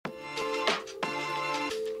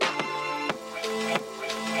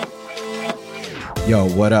Yo,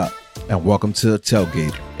 what up? And welcome to The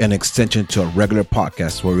Tailgate, an extension to a regular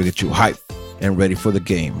podcast where we get you hyped and ready for the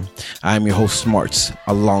game. I am your host, Smarts,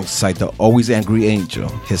 alongside the always angry Angel,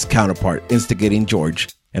 his counterpart, Instigating George,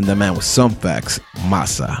 and the man with some facts,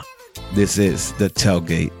 Masa. This is The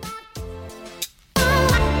Tailgate.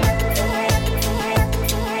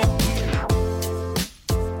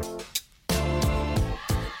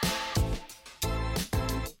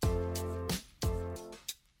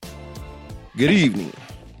 Good evening.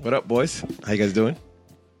 What up, boys? How you guys doing?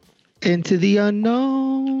 Into the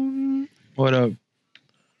unknown. What up?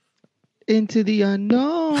 Into the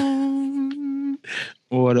unknown.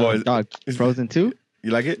 What Oh, up? Dog, Frozen 2?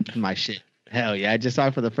 You like it? My shit. Hell yeah. I just saw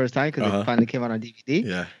it for the first time because it finally came out on DVD.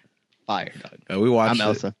 Yeah. Fire, dog. We watched I'm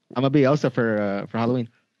Elsa. I'm going to be Elsa for Halloween.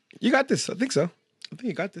 You got this. I think so. I think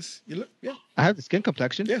you got this. You look, yeah. I have the skin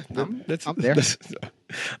complexion. Yeah. I'm there.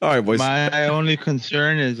 All right, boys. My only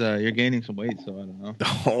concern is you're gaining some weight, so I don't know.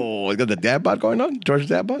 Oh, you got the dad bod going on? George's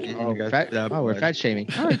dad bod? Oh, got fat, that we're bod. fat shaming.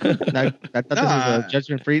 All right, cool. I thought this was a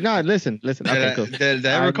judgment free. No, listen. Okay, cool. Did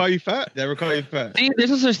I ever call you fat? Did I ever call you fat? See,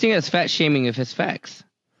 there's no such thing as fat shaming if it's facts.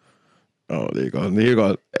 Oh, there you go. There you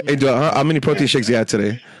go. Hey, how many protein shakes you had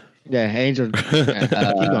today? Yeah, Angel.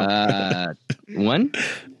 Yeah, keep going. One.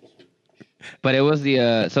 But it was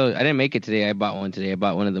the so I didn't make it today. I bought one today. I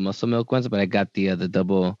bought one of the muscle milk ones, but I got the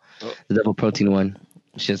double protein one.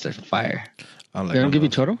 Shit's a fire. I like They don't them, give you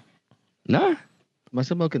though. choro? Nah.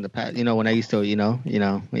 Muscle milk in the past. You know, when I used to,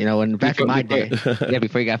 when back in my day. Yeah,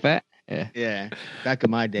 before you got fat. Yeah. Yeah, back in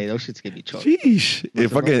my day, those shits give you choro. Sheesh.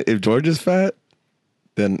 Muscle If George is fat,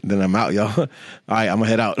 then I'm out, y'all. All right, I'm gonna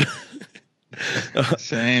head out.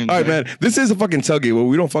 Same. All right, man. This is a fucking tailgate where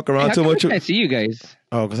we don't fuck around How too come much. I can't see you guys.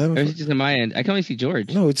 Oh, because I Or haven't. is it just on my end? I can only see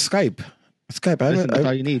George. No, it's Skype. It's Skype. I Listen, haven't. that's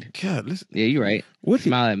all you need. Yeah, listen. Yeah, you're right. What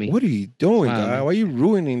Smile at me. What are you doing, Smile at guy? me. Why are you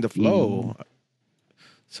ruining the flow?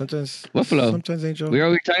 Sometimes. What flow? Sometimes, Angel. We were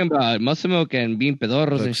always talking about muscle milk and being pedorros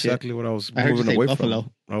That's and shit. exactly what I was I heard you moving say away buffalo.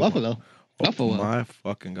 from. Oh, Buffalo. oh Buffalo. my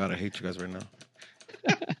fucking god! I hate you guys right now.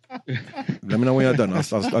 Let me know when you're done. I'll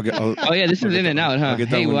Oh yeah, this I'll is get in and that- out, huh? I'll get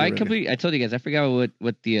that Hey, when well, you're ready. I told you guys, I forgot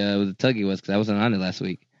what the tuggy was because I wasn't on it last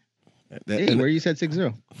week. Hey, where you said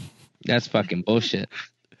 6-0? That's fucking bullshit.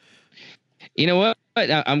 You know what?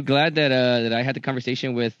 I'm glad that I had the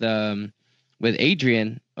conversation with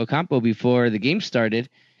Adrian Ocampo before the game started,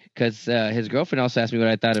 because his girlfriend also asked me what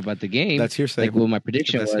I thought about the game. That's hearsay. Like what my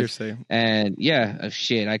prediction That's was. hearsay. And yeah,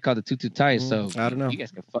 shit, I called it 2-2 ties. So I don't know. You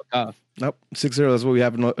guys can fuck off. Nope, 6-0. That's what we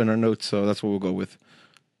have in our notes, so that's what we'll go with.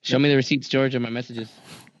 Show me the receipts, George, and my messages.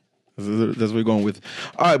 That's what we're going with.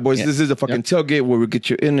 All right, boys. Yeah. This is the fucking tailgate where we get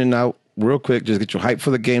you in and out real quick. Just get you hyped for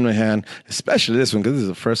the game in hand, especially this one because this is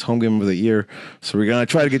the first home game of the year. So we're gonna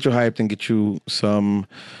try to get you hyped and get you some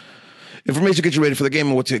information, get you ready for the game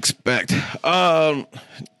and what to expect.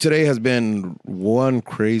 Today has been one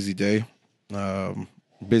crazy day,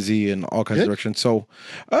 busy in all kinds of directions. So,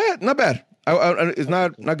 not bad. It's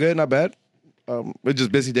not good, not bad. It's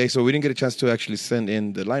just busy day, so we didn't get a chance to actually send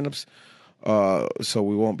in the lineups. So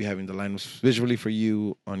we won't be having the lineups visually for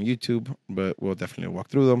you on YouTube, but we'll definitely walk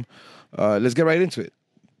through them. Let's get right into it.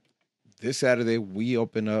 This Saturday, we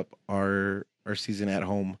open up our season at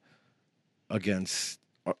home against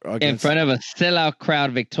In front of a sellout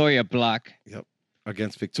crowd, Victoria Block.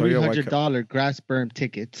 against Victoria Whitecaps. $300 grass berm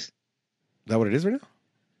tickets. Is that what it is right now?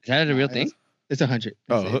 Is that a real thing? It's 100.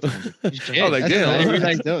 Oh, Shit. oh, like That's damn. I didn't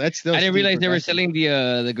realize- That's still I didn't steep realize for they were grass berm. selling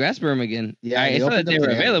the grass berm again. Yeah, I they saw that opened they up were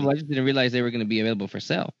today. available. I just didn't realize they were going to be available for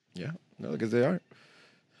sale. No, because they aren't.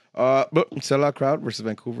 But sellout crowd versus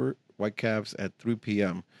Vancouver Whitecaps at 3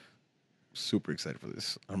 p.m. Super excited for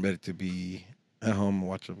this. I'm ready to be at home and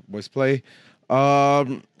watch the boys play.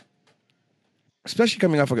 Especially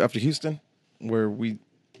coming off after Houston, where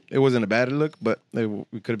it wasn't a bad look, but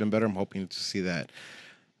we could have been better. I'm hoping to see that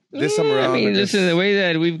this summer around. I mean, guess- listen, the way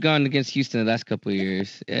that we've gone against Houston the last couple of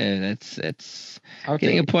years, yeah, it's I'll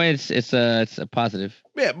getting take a point. It's a positive.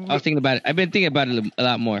 yeah, I was thinking about it. I've been thinking about it a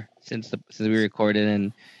lot more since we recorded,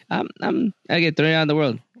 and I get thrown out of the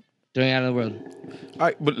world. Thrown out of the world. all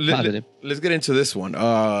right, but Positive. let's get into this one.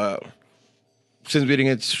 Since we didn't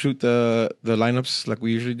get to shoot the lineups like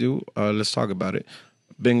we usually do, let's talk about it.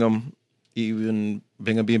 Bingham, even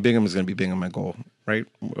Bingham being Bingham is going to be Bingham at goal, right?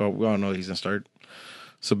 We all know he's going to start.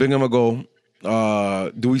 So Bingham a goal.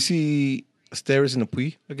 Do we see Steris and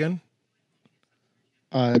Apui again?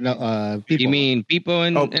 No, people. You mean people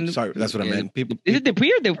and? Oh, and sorry, that's what I meant. People. Is it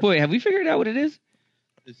Dupuy or Dupuy? Have we figured out what it is?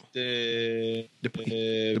 It's the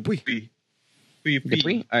Dupuy. Dupuy.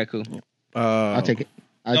 All right, cool. I'll take it.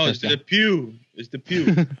 No, it's the pew. It's the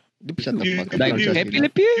pew. Shut the Pew, fuck pew, up. Like Don't pew, trust Pepe me. Le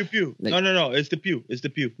Pew? Pew pew. Like- No. It's the pew. It's the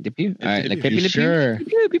pew. The Pew? It's All right, the like pew. Pepe Le Pew? Sure. Pew,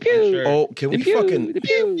 pew, pew, pew. Sure. Oh, can The we pew, fucking the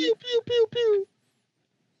pew.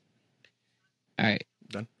 All right.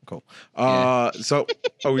 done? Cool. Yeah. So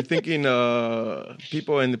are we thinking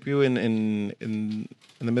people in the pew in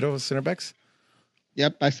the middle of center backs?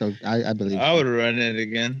 Yep, I believe. I would run it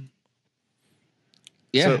again.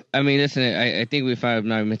 Yeah, So- I mean, listen, I think if I'm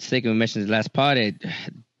not mistaken, we mentioned the last pod.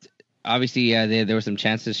 Obviously, yeah, there were some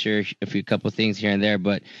chances, sure, a few couple things here and there,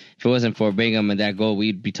 but if it wasn't for Bingham and that goal,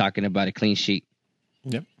 we'd be talking about a clean sheet.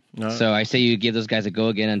 Yep. So I say you give those guys a go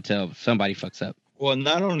again until somebody fucks up. Well,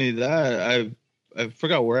 not only that, I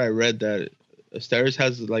forgot where I read that Asteris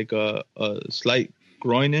has like a slight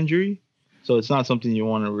groin injury, so it's not something you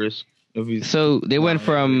want to risk. If he's, So they went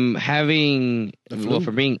from having, The flu?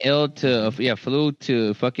 from being ill to flu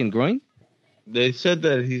to fucking groin. they said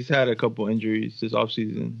that he's had a couple injuries this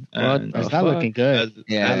offseason. What And the It's not fuck? looking good.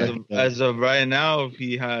 Yeah. as of right now,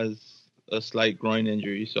 he has a slight groin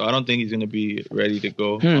injury, so I don't think he's going to be ready to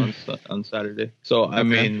go on Saturday. So I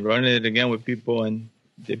mean, running it again with people and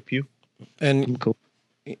the pew. And Cool.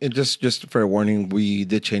 it just for a warning, we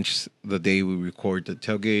did change the day we record the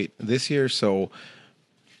tailgate this year. So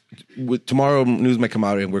with tomorrow, news might come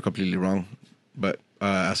out and we're completely wrong. But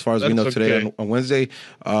as far as we That's know today okay. on Wednesday,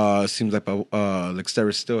 seems like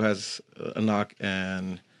Steris still has a knock,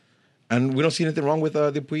 and we don't see anything wrong with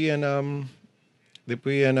Dupuy and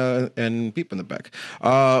Peep in the back.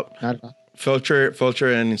 Not at all.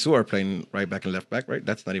 Felcher and Insu are playing right back and left back, right?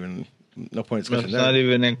 That's not even no point in That's discussion not there.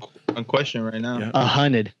 even in question right now. Yeah.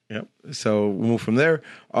 100. Yep. So we move from there.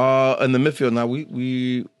 In the midfield now,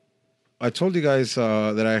 I told you guys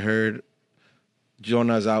that I heard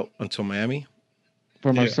Jonah's out until Miami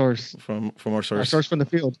From our Yeah. source. from our source. Our source from the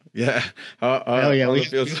field. Yeah. Hell yeah, on we- the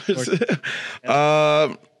field source.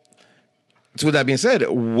 So with that being said,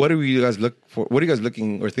 what do you guys look for? What are you guys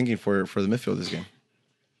looking or thinking for the midfield this game?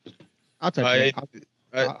 I'll tell you.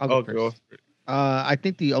 I'll go first. I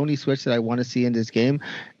think the only switch that I want to see in this game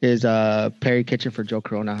is Perry Kitchen for Joe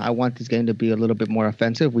Corona. I want this game to be a little bit more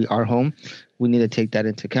offensive. We are home. We need to take that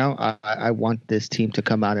into account. I want this team to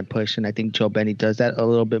come out and push, and I think Joe Benny does that a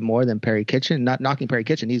little bit more than Perry Kitchen. Not knocking Perry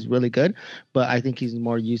Kitchen, he's really good, but I think he's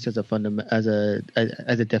more used as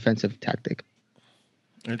a defensive tactic.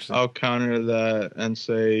 Interesting. I'll counter that and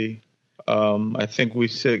say, I think we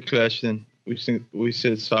sit Kleshton. We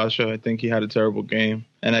sit Sasha. I think he had a terrible game,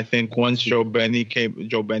 and I think once Joe Benny came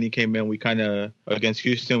in, we kind of against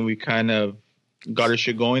Houston, we kind of got our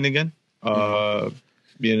shit going again. To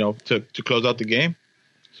close out the game.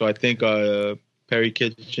 So I think Perry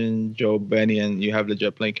Kitchen, Joe Benny, and you have the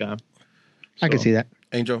jet plane cam. I can see that.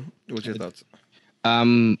 Angel, what's your thoughts?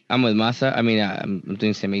 I'm with Masa. I mean, I'm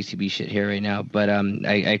doing some ACB shit here right now, but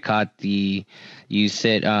I caught you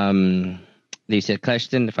said they said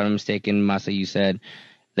Kleshton, if I'm not mistaken. Masa, you said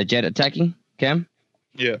the jet attacking Cam,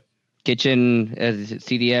 Yeah. Kitchen as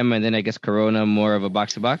CDM, and then I guess Corona more of a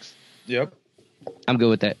box to box. Yep. I'm good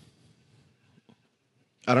with that.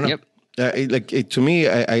 I don't know. Yep. To me,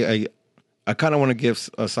 I kind of want to give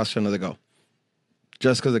Sasha another go,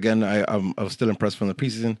 just because again I was still impressed from the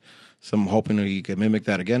preseason, so I'm hoping that he can mimic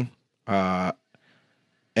that again. And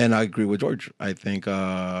I agree with George. I think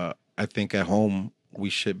at home we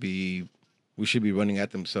should be running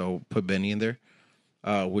at them. So put Benny in there,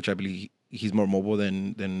 which I believe he's more mobile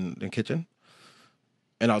than Kitchen,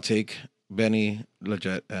 and I'll take Benny,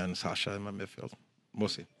 Leggett, and Sasha in my midfield. We'll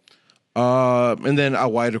see. And then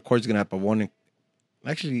out wide, of course, gonna have Pavon.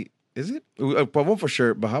 Actually, is it Pavon for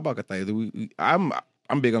sure? But how about Katay?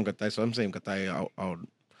 I'm big on Katay, so I'm saying Katay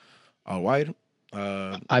out wide.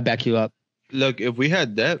 I back you up. Look, if we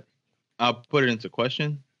had depth, I'll put it into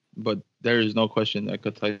question. But there is no question that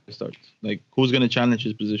Katai starts. Like, who's gonna challenge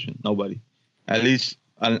his position? Nobody. At least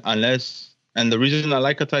unless. And the reason I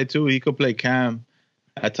like Katai too, he could play Cam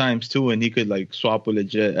at times too, and he could like swap with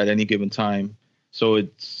Legit at any given time. So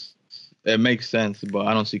it makes sense, but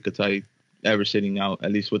I don't see Katai ever sitting out,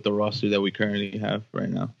 at least with the roster that we currently have right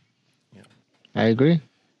now. I agree.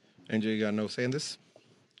 Angel, you got no say in this?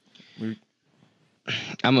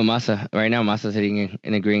 I'm a Masa right now. Masa's hitting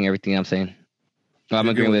and agreeing everything I'm saying. Well, I'm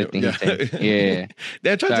agreeing with everything he's saying. Yeah.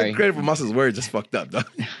 They're trying to Sorry. take credit for Masa's words. It's fucked up, though.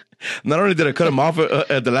 Not only did I cut him off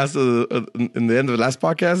at the last in the end of the last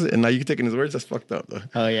podcast, and now you're taking his words. That's fucked up, though.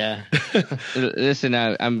 Oh yeah. Listen,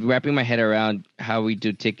 I'm wrapping my head around how we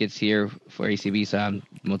do tickets here for ACB, so I'm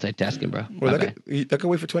multitasking, bro. Well, My that bad. could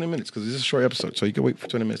wait for 20 minutes because this is a short episode, so you can wait for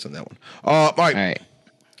 20 minutes on that one. All right. All right.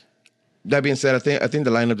 That being said, I think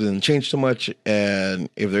the lineup doesn't change too much, and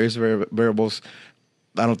if there is variables,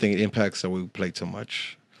 I don't think it impacts that we play too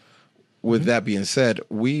much. with that being said,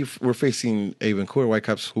 we're facing a Vancouver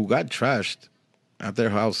Whitecaps who got trashed at their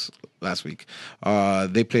house last week.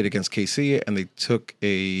 They played against KC and they took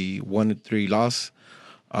a 1-3 loss.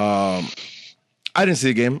 I didn't see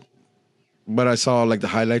the game, but I saw like the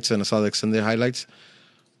highlights and I saw the extended highlights.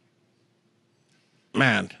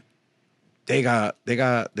 Man, they got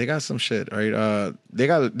some shit, right? They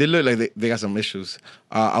look like they got some issues.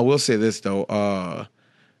 I will say this though,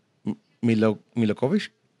 Milokovic,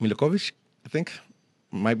 I think,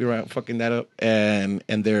 might be right, fucking that up, and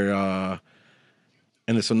their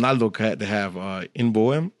and the Sonaldo they have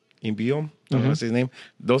Inbiom, what's his name?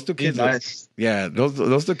 Those two kids, nice.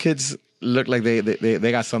 Those two kids look like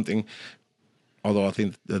they got something. Although I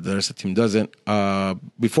think the rest of the team doesn't.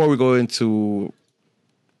 Before we go into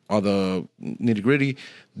all the nitty gritty,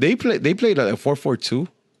 they played a 4-4-2.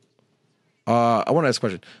 I want to ask a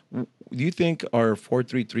question. Do you think our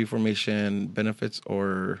 4-3-3 formation benefits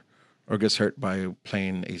or gets hurt by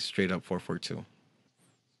playing a straight up 4-4-2?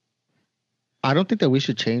 I don't think that we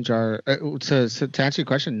should change our. To answer your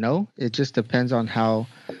question, no. It just depends on how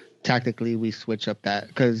tactically we switch up that,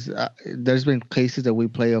 because there's been cases that we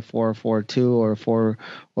play a 4-4-2 or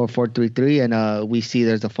 4-3-3, and we see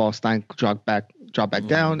there's a false line drop back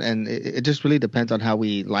down, and it just really depends on how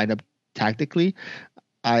we line up tactically.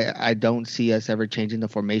 I don't see us ever changing the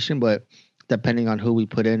formation, but depending on who we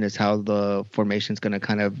put in is how the formation's going to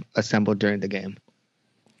kind of assemble during the game.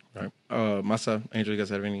 All right. Masa, Angel, you guys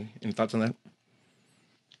have any thoughts on that?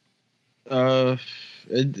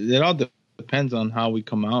 It all depends on how we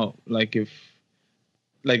come out. Like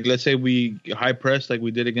let's say we high press like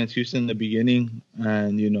we did against Houston in the beginning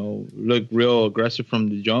and, look real aggressive from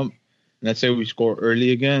the jump. Let's say we score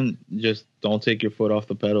early again, just don't take your foot off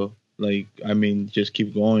the pedal. Just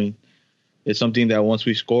keep going. It's something that once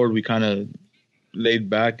we scored, we kind of laid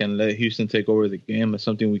back and let Houston take over the game. It's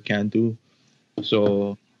something we can't do.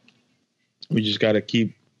 So we just got to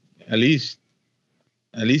keep at least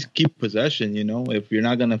keep possession, If you're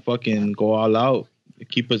not going to fucking go all out,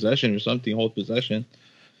 keep possession or something, hold possession.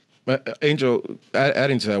 But Angel,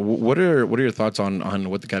 adding to that, what are your thoughts on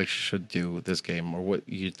what the Galaxy should do this game, or what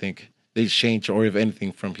you think they change, or if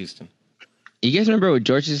anything, from Houston? You guys remember what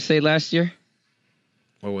George used to say last year?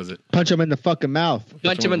 What was it? Punch him in the fucking mouth.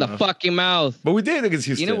 Punch him in the fucking mouth. But we did against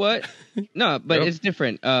Houston. You know what? No, but it's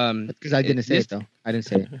different. Because I didn't say it, though. I didn't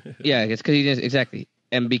say it. Yeah, it's because he didn't. Exactly.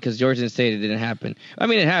 And because George didn't say it didn't happen. I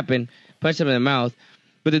mean, it happened. Punch him in the mouth.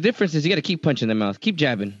 But the difference is you got to keep punching in the mouth. Keep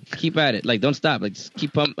jabbing. Keep at it. Like, don't stop. Like, just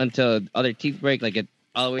keep pump until other teeth break. Like, get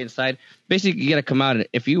all the way inside. Basically, you got to come out.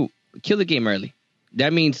 If you kill the game early,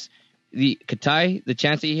 that means the Katai, the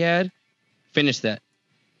chance that he had, finish that.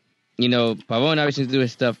 Pavon obviously do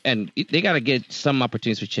his stuff, and they got to get some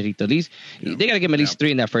opportunities for Chicharito. They got to give him at least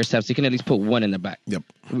 3 in that first half, so you can at least put 1 in the back. Yep,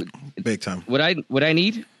 big time. What I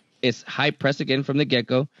need is high press again from the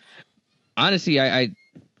get-go. Honestly, I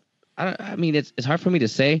mean, it's hard for me to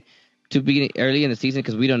say to be early in the season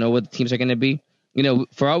because we don't know what the teams are going to be.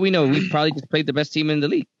 For all we know, we probably just played the best team in the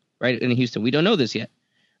league, right, in Houston. We don't know this yet.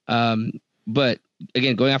 But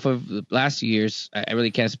again, going off of last year's, I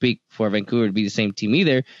really can't speak for Vancouver to be the same team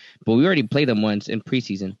either. But we already played them once in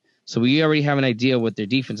preseason, so we already have an idea what their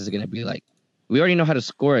defense is going to be like. We already know how to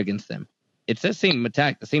score against them. It's the same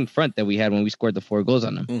attack, the same front that we had when we scored the 4 goals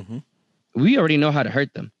on them. Mm-hmm. We already know how to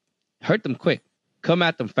hurt them quick, come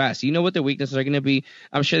at them fast. You know what their weaknesses are going to be.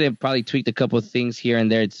 I'm sure they've probably tweaked a couple of things here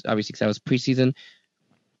and there. It's obviously because that was preseason.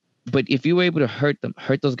 But if you were able to hurt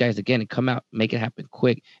those guys again and come out, make it happen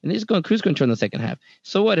quick, and they're just going cruise control in the second half.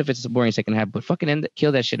 So what if it's a boring second half? But fucking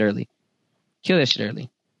kill that shit early.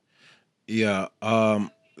 Yeah. The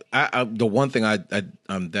one thing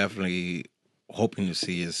I'm definitely hoping to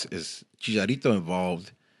see is Chicharito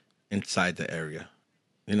involved inside the area.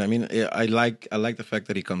 You know what I mean? I like the fact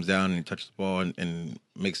that he comes down and he touches the ball and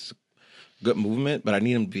makes good movement, but I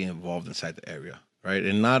need him to be involved inside the area, right?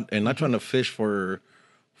 And not trying to fish for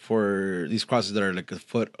these crosses that are like a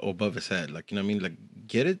foot above his head. Like, you know what I mean? Like,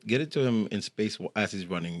 get it to him in space as he's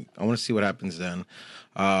running. I want to see what happens then.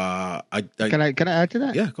 Can I add to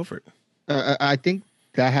that? Yeah, go for it. I think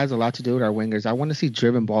that has a lot to do with our wingers. I want to see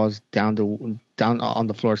driven balls down on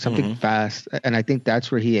the floor, something fast, and I think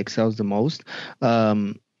that's where he excels the most.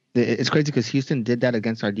 It's crazy because Houston did that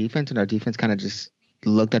against our defense, and our defense kind of just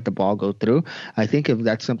looked at the ball go through. I think if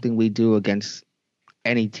that's something we do against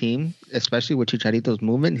any team, especially with Chicharito's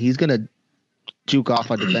movement, he's gonna juke off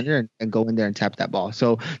a defender and go in there and tap that ball.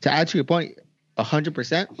 So to add to your point,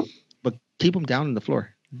 100%, but keep him down on the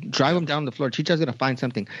floor. drive them down the floor. Chicha's gonna find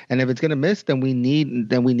something, and if it's gonna miss, then we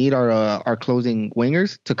need our closing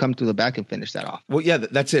wingers to come through the back and finish that off. Well, yeah,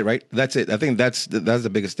 that's it, right? That's it. I think that's the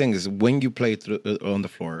biggest thing is when you play through on the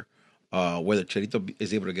floor, whether Chicharito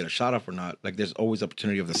is able to get a shot off or not. Like there's always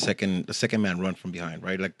opportunity of the second man run from behind,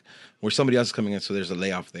 right? Like where somebody else is coming in, so there's a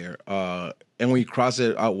layoff there. And when you cross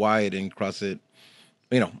it out wide and cross it,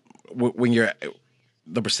 when you're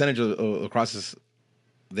the percentage of crosses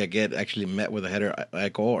that get actually met with a header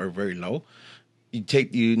at goal are very low.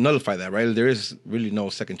 You nullify that, right? There is really no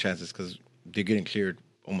second chances because they're getting cleared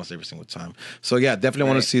almost every single time. So yeah, definitely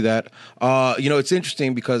want to see that. It's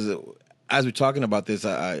interesting because as we're talking about this,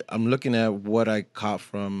 I'm looking at what I caught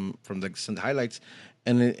from the highlights,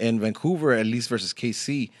 and in Vancouver, at least versus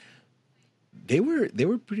KC, they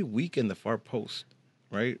were pretty weak in the far post,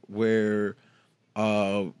 right? Where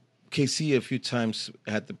KC a few times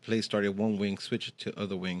had the play started one wing, switch it to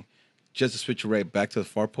other wing, just to switch right back to the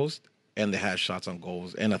far post, and they had shots on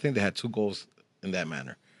goals. And I think they had 2 goals in that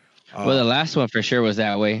manner. Well, the last one for sure was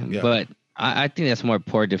that way, yeah. But I think that's more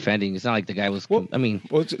poor defending. It's not like the guy was.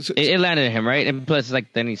 It landed at him, right? And plus,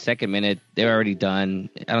 like the 2nd minute, they were already done.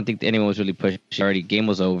 I don't think anyone was really pushed. Already, game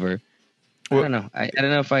was over. I don't know. I don't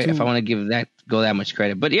know if I want to give that much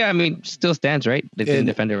credit, but yeah, I mean, still stands right. They didn't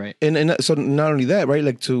defend it right, and so not only that, right?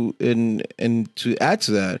 Like to add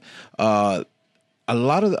to that, a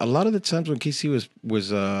lot of the times when KC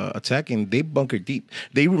was attacking, they bunkered deep.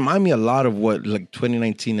 They remind me a lot of what like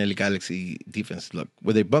 2019 LA Galaxy defense look,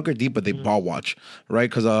 where they bunker deep but they ball watch, right?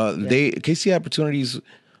 Because KC had opportunities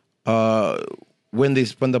when they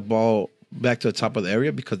spun the ball back to the top of the area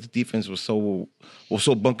because the defense was so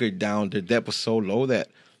bunkered down. Their depth was so low that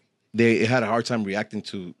they had a hard time reacting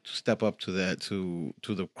to step up to that to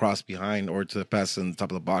the cross behind or to the pass in the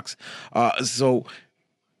top of the box. So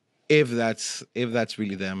if that's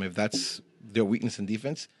really them, if that's their weakness in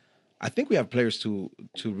defense, I think we have players to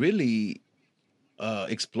really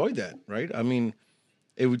exploit that, right? I mean,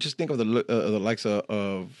 it would just think of the likes of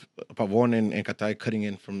Pavon and Katai cutting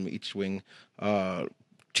in from each wing.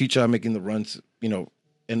 Chicha making the runs, in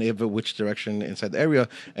every which direction inside the area,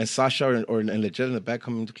 and Sasha and Lejel in the back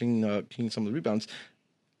coming to clean some of the rebounds.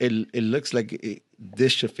 It looks like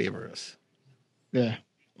this should favor us. Yeah,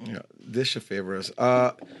 this should favor us.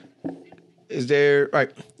 Is there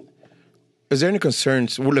any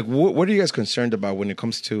concerns? Well, like, what are you guys concerned about when it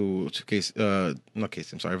comes to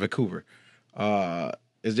Vancouver?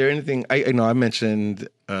 Is there anything? I know I mentioned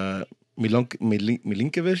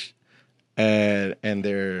Milinkovic. And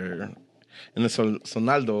the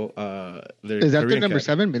Sonaldo. Is that the number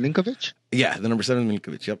 7, Milinkovic? Yeah, the number 7,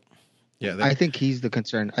 Milinkovic. Yep. Yeah, I think he's the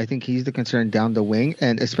concern. I think he's the concern down the wing,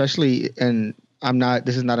 and especially. And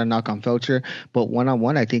this is not a knock on Felcher, but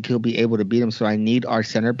 1-on-1, I think he'll be able to beat him. So I need our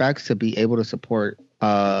center backs to be able to support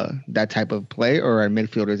that type of play, or our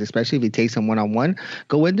midfielders, especially if he takes them 1-on-1.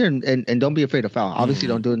 Go in there and don't be afraid to foul. Obviously,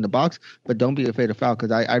 don't do it in the box, but don't be afraid to foul,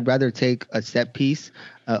 because I'd rather take a set piece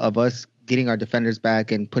of us getting our defenders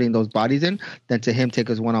back and putting those bodies in than to him take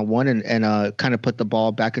us 1-on-1 and kind of put the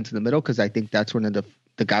ball back into the middle, because I think that's when the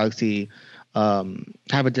Galaxy have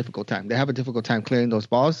a difficult time. They have a difficult time clearing those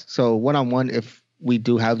balls. So 1-on-1, if we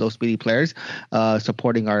do have those speedy players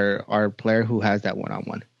supporting our player who has that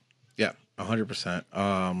 1-on-1. Yeah,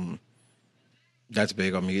 100%. That's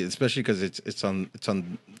big on me, especially because it's on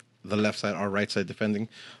the left side, our right side defending.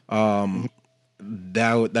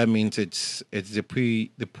 That means it's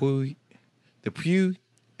Dupuy,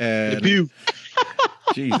 and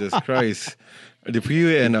Jesus Christ,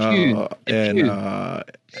 Dupuy and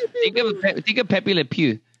think of Pepe Le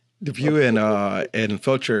Pew. Dupuy and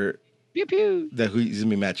Felcher. Pew pew. That who he's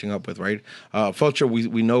gonna be matching up with, right? Felcher,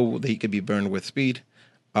 we know that he could be burned with speed,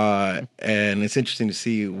 and it's interesting to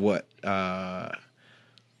see what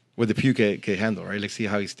Dupuy can handle, right? Like see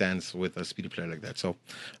how he stands with a speedy player like that. So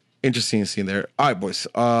interesting scene there. All right, boys.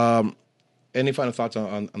 Any final thoughts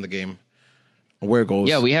on the game? Where it goes?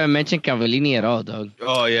 Yeah, we haven't mentioned Cavallini at all, dog.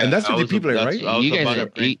 Oh yeah, and that's the DP player, right? You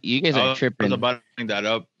guys are tripping. I was about to bring that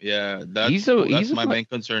up. Yeah, that's my main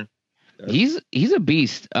concern. He's a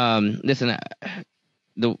beast. Listen,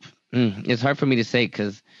 it's hard for me to say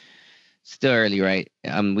because still early, right?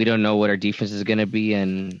 We don't know what our defense is gonna be,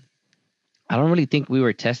 and I don't really think we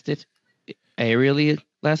were tested aerially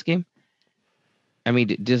last game. I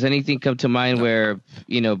mean, does anything come to mind where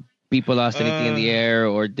people lost anything in the air,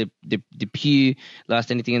 or Dupuy lost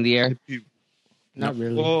anything in the air? Not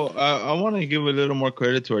really. Well, I want to give a little more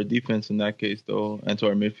credit to our defense in that case, though, and to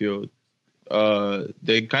our midfield.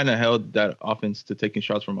 They kind of held that offense to taking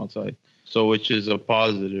shots from outside, so which is a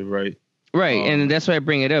positive, right? Right, and that's why I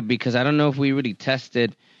bring it up, because I don't know if we really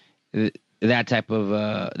tested that type of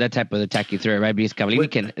attacking threat, right? Because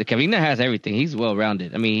Cavallini has everything. He's well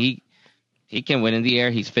rounded. I mean, he can win in the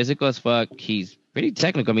air. He's physical as fuck. He's pretty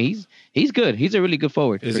technical. I mean, he's good. He's a really good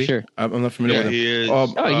forward for sure. I'm not familiar with him. He is. He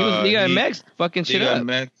was Liga MX fucking shit Liga up.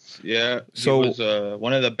 MX, yeah. So he was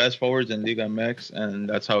one of the best forwards in Liga MX, and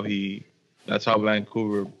that's how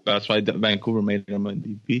Vancouver. That's why Vancouver made him a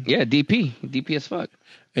DP. Yeah, DP as fuck.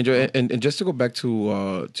 And just to go back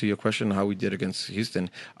to your question, how we did against Houston,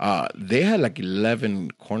 they had like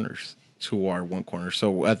 11 corners to our 1 corner.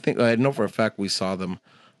 So I know for a fact we saw them,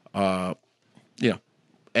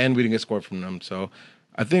 and we didn't get scored from them. So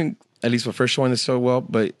I think at least for first showing this so well.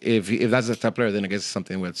 But if that's the top player, then I guess it's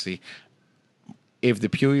something we'll see. If the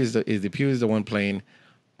Pew is the one playing,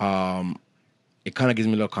 it kind of gives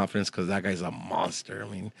me a little confidence because that guy's a monster. I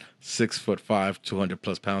mean, 6'5",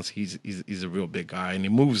 200+ pounds. He's a real big guy, and he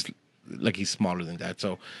moves like he's smaller than that.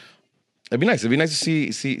 So it'd be nice. It'd be nice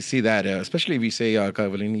to see that, especially if you say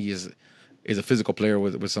Cavallini is a physical player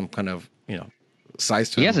with some kind of size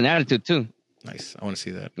to him. He has an attitude too. Nice. I want to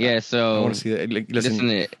see that. Yeah. So I want to see that. Like,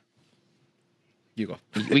 listen, you go.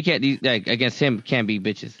 We can't against him. Can't be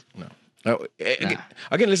bitches. No.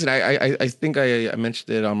 Again, listen. I think I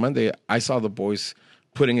mentioned it on Monday. I saw the boys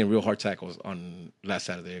putting in real hard tackles on last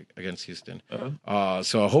Saturday against Houston. So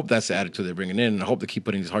I hope that's the attitude they're bringing in. I hope they keep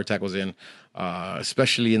putting these hard tackles in,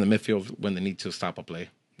 especially in the midfield when they need to stop a play.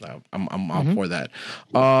 I'm all for that.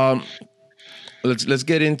 Let's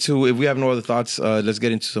get into, if we have no other thoughts, let's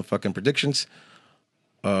get into some fucking predictions.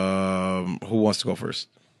 Who wants to go first?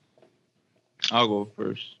 I'll go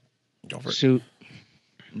first. Go first. Shoot.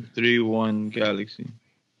 3-1 Galaxy.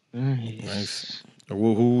 Nice.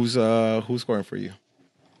 Who's scoring for you?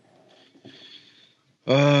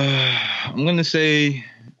 I'm gonna say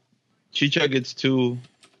Chicha gets 2.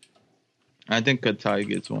 I think Katai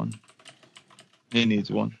gets 1. He needs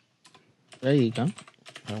 1. There you go.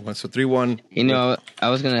 So 3-1. I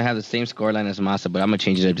was gonna have the same scoreline as Masa, but I'm gonna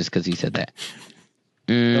change it up just because he said that.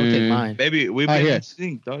 Don't take mine. Baby, we've been in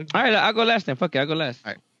sync, dog. All right, I'll go last then. Fuck it, I'll go last.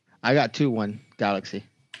 All right. I got 2-1 Galaxy.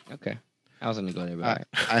 Okay. I was gonna go there, but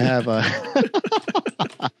I have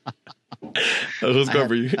Who's going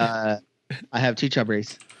for you? I have Chicha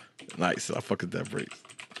brace. Nice. I fucking that brace.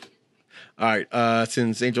 All right.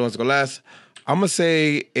 Since Angel wants to go last, I'm gonna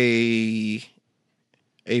say a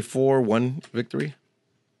 4-1 victory.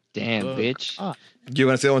 Damn, bitch. You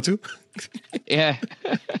gonna say that one too? Yeah.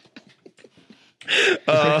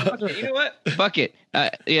 You know what? Fuck it.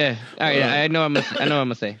 Yeah. All right. I know. I'm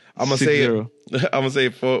gonna say. I'm gonna say 6-0. I'm gonna say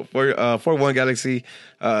 4-1 Galaxy.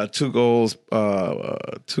 2 goals. 2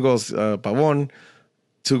 goals. Pavon.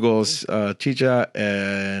 2 goals. Chicha,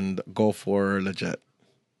 and go for Leggett.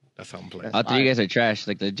 That's how I'm playing. All 3 you guys are trash.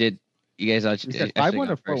 Like legit. You guys are. You said 5-1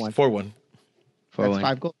 or 4-1? 4-1. 4-1. That's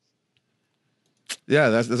 5 goals. Yeah,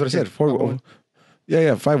 that's what I said. 4-1.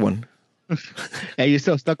 Yeah, 5-1. Yeah, you're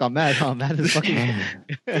still stuck on Matt. Oh, Matt is fucking.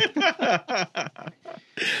 That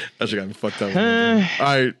shit got me fucked up. All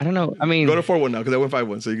right. I don't know. I mean, go to 4-1 now because I went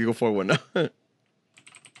 5-1, so you can go 4-1 now.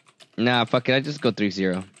 Nah, fuck it. I just go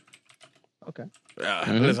 3-0. Okay.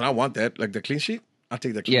 Listen, I want that. Like the clean sheet. I'll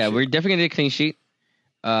take the clean sheet. Yeah, we're definitely gonna get a clean sheet.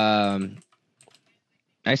 I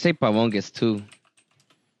say Pavon gets 2.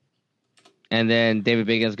 And then David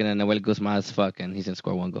Beckham's gonna Noel Guzman as fuck, and he's gonna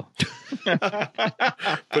score 1 goal.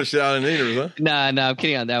 Put shit out in the Raiders, huh? Nah, I'm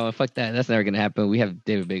kidding on that one. Fuck that. That's never gonna happen. We have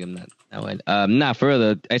David Beckham that one. Nah, for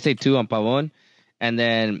real. I say 2 on Pavon, and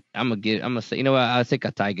then I'm gonna say, you know what? I'll say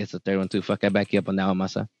Katai gets the 3rd one too. Fuck, I back you up on that one,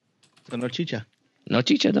 Masa. So no Chicha. No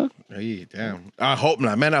Chicha, dog. Hey, damn. I hope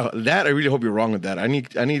not, man. I really hope you're wrong with that. I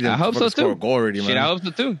need him I hope to so score too. a goal already, man. Shit, I hope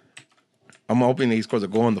so too. I'm hoping that he scores a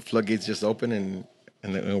goal and the floodgates just open and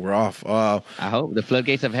then we're off. I hope the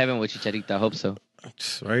floodgates of heaven with Chicharito. I hope so.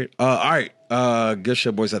 Right. All right. Good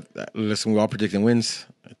shit, boys. Listen, we're all predicting wins.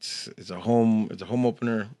 It's a home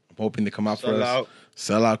opener. I'm hoping they come out for us.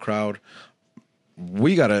 Sell out crowd.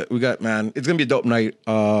 We got man. It's gonna be a dope night.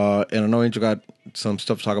 And I know Angel got some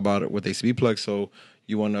stuff to talk about it with ACB plugs. So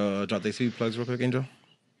you want to drop the ACB plugs real quick, Angel?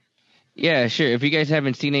 Yeah, sure. If you guys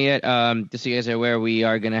haven't seen it yet, just so you guys are aware, we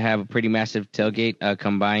are going to have a pretty massive tailgate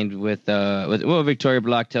combined with Victoria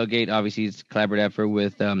Block tailgate. Obviously, it's a collaborative effort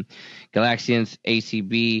with Galaxians,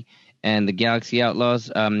 ACB, and the Galaxy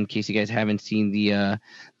Outlaws. In case you guys haven't seen the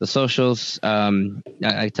socials,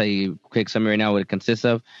 I tell you a quick summary right now what it consists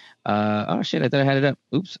of. Oh, shit, I thought I had it up.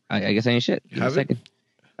 Oops, I guess I ain't shit. Give me a second.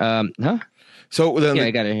 Huh? So then,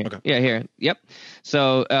 I got it here. Okay. Yeah, here. Yep.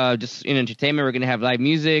 So just in entertainment, we're gonna have live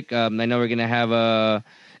music. I know we're gonna have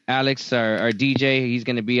Alex, our DJ. He's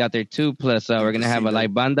gonna be out there too. Plus, we're gonna have a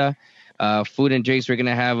live banda. Food and drinks, we're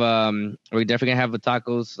definitely gonna have the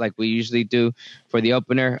tacos like we usually do for the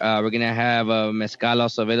opener. We're gonna have mezcal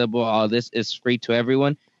also available. All this is free to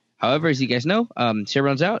everyone. However, as you guys know, shit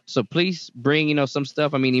runs out, so please bring some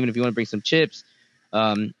stuff. I mean, even if you want to bring some chips,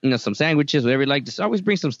 some sandwiches, whatever you like, just always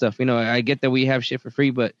bring some stuff. I get that we have shit for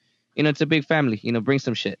free, but it's a big family. Bring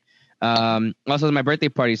some shit. Also, it's my birthday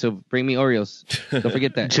party, so bring me Oreos. Don't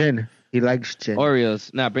forget that. Gin. He likes gin.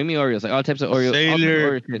 Oreos. Nah, bring me Oreos. Like all types of Oreos.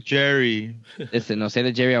 Sailor Jerry. Listen, no,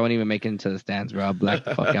 Sailor Jerry, I won't even make it into the stands, bro. I'll black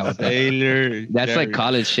the fuck out with that. Sailor That's Jerry. like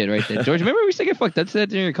college shit right there. George, remember we used to get fucked up to that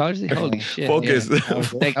during college? Holy shit. Focus.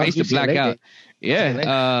 Yeah. I used to black out.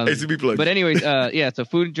 Yeah. ACB plugs. But anyways, so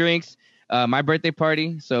food and drinks, my birthday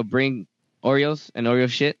party. So bring Oreos and Oreo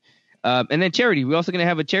shit. And then charity. We're also going to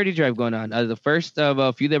have a charity drive going on. The first of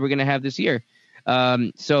a few that we're going to have this year.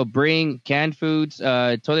 So bring canned foods,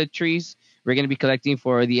 toiletries. We're going to be collecting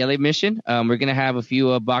for the LA mission. We're going to have a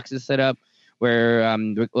few boxes set up where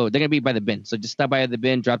they're going to be by the bin. So just stop by the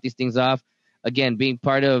bin, drop these things off. Again, being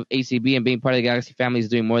part of ACB and being part of the Galaxy family is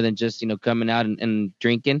doing more than just, coming out and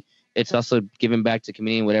drinking. It's also giving back to the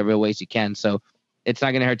community in whatever ways you can. So it's not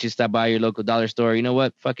going to hurt you to stop by your local dollar store. You know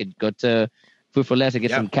what? Fuck it. Go to Food for Less and get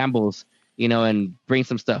some Campbell's, and bring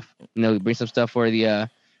some stuff. Bring some stuff for the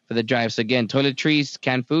drive. So again, toiletries,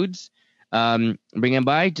 canned foods. Bring them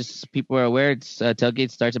by. Just so people are aware,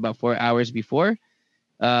 tailgate starts about 4 hours before.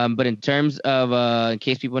 But in terms of in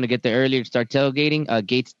case people want to get there earlier to start tailgating,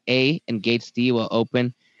 gates A and gates D will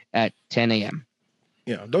open at 10 a.m.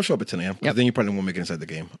 Yeah, don't show up at 10 a.m. because then you probably won't make it inside the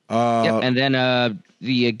game. And then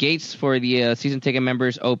the gates for the season ticket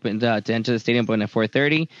members open to enter the stadium open at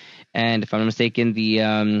 4:30. And if I'm not mistaken,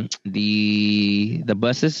 the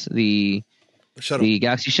buses, the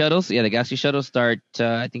Galaxy shuttles, the Galaxy shuttles start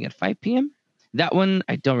I think at 5 p.m. That one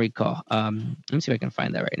I don't recall. Let me see if I can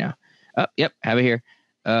find that right now. Oh, yep, have it here.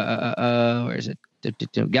 Where is it?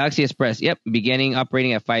 Galaxy Express. Yep, beginning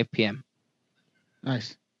operating at 5 p.m.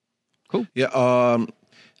 Nice. Cool. Yeah.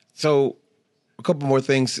 So a couple more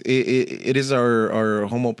things. It is our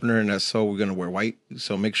home opener, and so we're gonna wear white.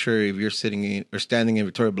 So make sure if you're sitting in or standing in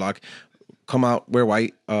Victoria Block, come out, wear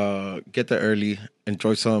white. Get there early.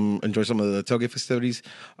 Enjoy some of the tailgate festivities.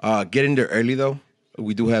 Get in there early though.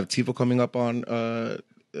 We do have TIFO coming up on for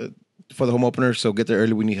the home opener, so get there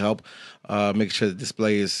early. We need help. Make sure the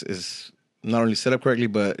display is not only set up correctly,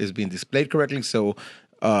 but is being displayed correctly. So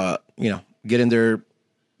get in there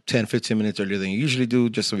 10-15 minutes earlier than you usually do,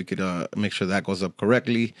 just so we could make sure that goes up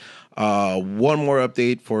correctly. One more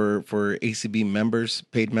update for ACB members,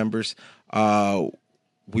 paid members.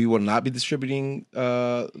 We will not be distributing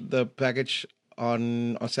the package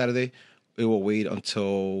on Saturday. It will wait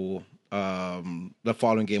until the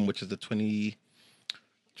following game, which is the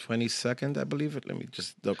 22nd, I believe. Let me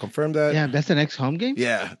just confirm that. Yeah, that's the next home game?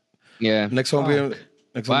 Yeah. Yeah. Next home game.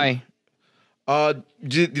 Why?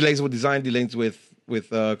 Delays with design, delays with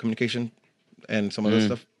communication and some other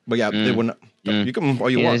stuff. But yeah, they will not. You can all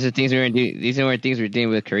you want. These are things these are things we're doing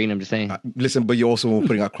with Karine. I'm just saying. Listen, but you're also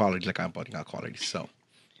putting out quality, like I'm putting out quality. So,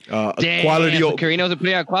 Damn, quality. So Karine also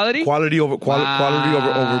putting out quality. Quality over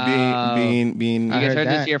being. You guys heard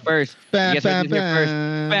this here first. You guys heard this here first.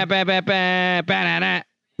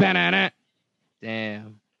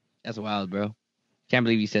 Damn, that's wild, bro. Can't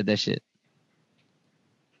believe you said that shit.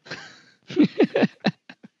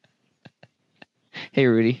 Hey,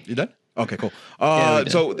 Rudy. You done? Okay, cool.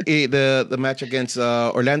 So the match against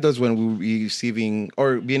Orlando is when we'll be receiving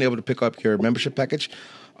or being able to pick up your membership package.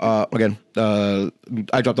 Again, I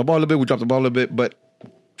dropped the ball a little bit. We dropped the ball a little bit, but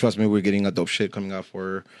trust me, we're getting a dope shit coming out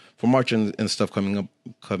for March and stuff coming up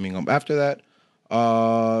after that.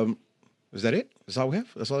 Is that it? That's all we have?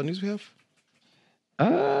 That's all the news we have?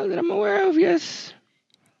 That I'm aware of, yes.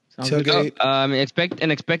 Tailgate.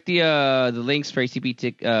 Expect the links for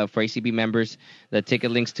ACB members, the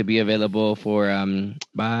ticket links to be available for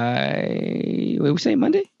by we say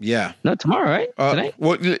Monday? Yeah. No, tomorrow, right? Tonight?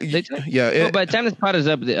 Well, yeah. By the time this pod is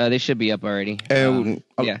up, they should be up already. And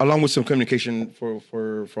along with some communication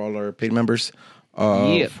for all our paid members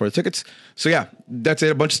for the tickets. So yeah, that's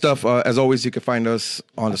it. A bunch of stuff. As always, you can find us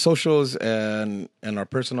on the socials and our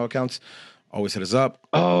personal accounts. Always hit us up.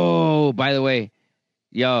 Oh, by the way.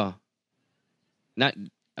 Yo,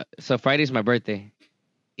 so Friday's my birthday.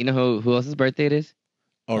 You know who else's birthday it is?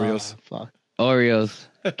 Oreos. Fuck. Oreos.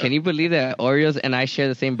 Can you believe that Oreos and I share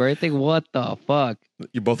the same birthday? What the fuck?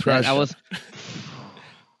 You both trash.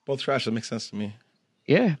 Both trash. That makes sense to me.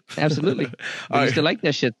 Yeah, absolutely. I used to like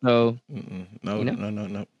that shit, so.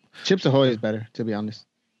 No. Chips Ahoy is better, to be honest.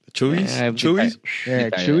 Chewies? Yeah,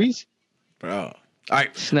 Chewies? Bro. All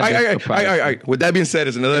right. With that being said,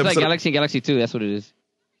 it's another it's episode. like Galaxy 2. That's what it is.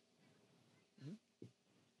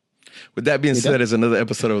 With that being said, it's another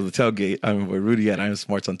episode of The Tailgate. I'm with Rudy at I'm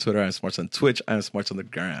Smarts on Twitter. I'm Smarts on Twitch. I'm Smarts on the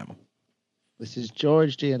gram. This is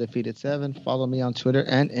George G Undefeated 7. Follow me on Twitter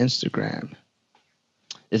and Instagram.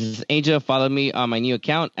 This is Angel. Follow me on my new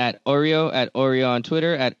account at Oreo on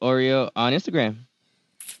Twitter, at Oreo on Instagram.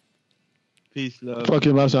 Peace, love. Fuck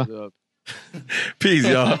you, Masa. Peace,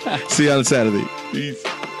 y'all. See you on Saturday. Peace.